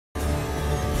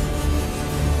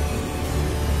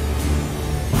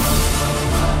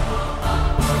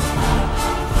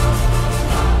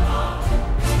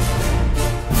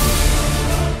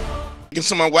making.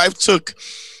 So my wife took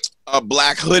a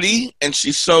black hoodie and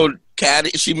she sewed cat.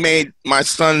 She made my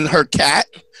son her cat,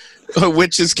 her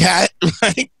witch's cat,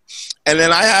 right? And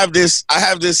then I have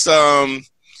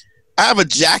a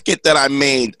jacket that I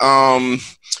made.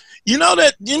 You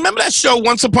remember that show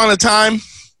Once Upon a Time?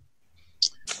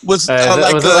 Was it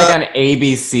like on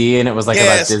ABC and it was like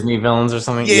about Disney villains or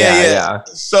something? Yeah.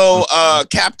 So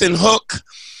Captain Hook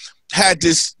had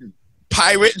this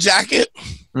pirate jacket,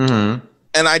 and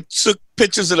I took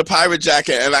pictures of the pirate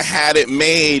jacket and I had it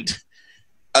made.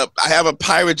 I have a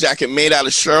pirate jacket made out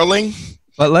of shirling.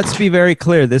 But let's be very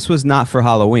clear. This was not for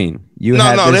Halloween. You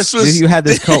had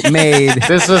this coat made.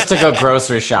 This was to go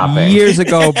grocery shopping years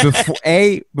ago.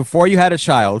 Before you had a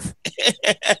child,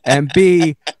 and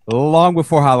B, long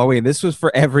before Halloween. This was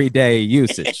for everyday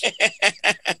usage.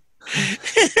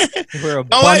 We're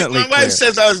abundantly my wife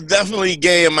says I was definitely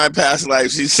gay in my past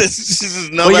life. She says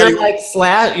nobody.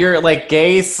 Well, you're like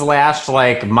gay /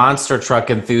 like monster truck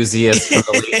enthusiast from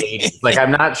the late 80s. Like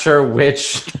I'm not sure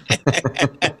which.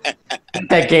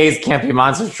 That gays can't be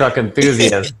monster truck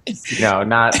enthusiasts.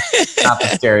 Not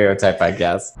the stereotype, I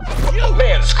guess.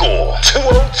 Man School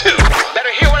 202.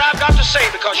 Better hear what I've got to say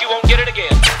because you won't get it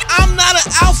again. I'm not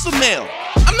an alpha male.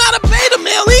 I'm not a beta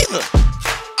male either.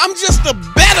 I'm just a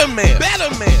better man.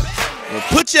 Well,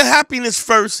 put your happiness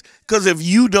first, because if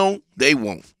you don't, they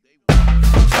won't.